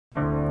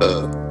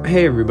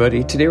Hey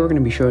everybody, today we're going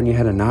to be showing you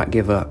how to not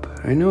give up.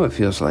 I know it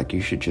feels like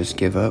you should just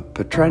give up,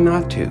 but try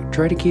not to.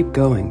 Try to keep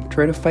going.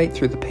 Try to fight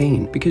through the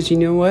pain. Because you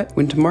know what?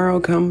 When tomorrow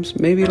comes,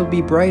 maybe it'll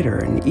be brighter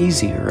and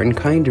easier and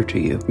kinder to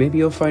you. Maybe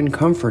you'll find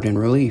comfort and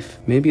relief.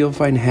 Maybe you'll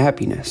find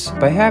happiness.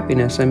 By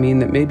happiness, I mean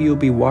that maybe you'll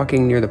be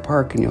walking near the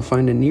park and you'll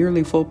find a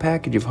nearly full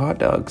package of hot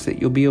dogs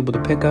that you'll be able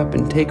to pick up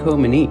and take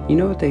home and eat. You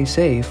know what they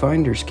say,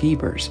 finders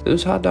keepers.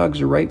 Those hot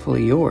dogs are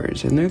rightfully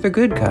yours, and they're the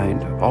good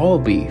kind. All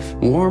beef.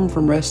 Warm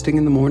from resting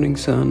in the morning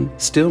sun.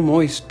 Still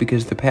moist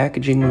because the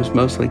packaging was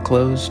mostly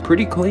closed.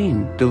 Pretty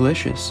clean.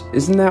 Delicious.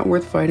 Isn't that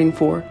worth fighting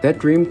for? That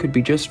dream could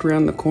be just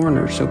around the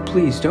corner, so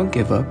please don't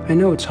give up. I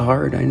know it's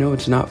hard, I know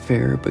it's not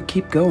fair, but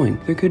keep going.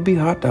 There could be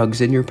hot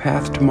dogs in your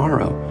path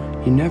tomorrow.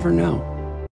 You never know.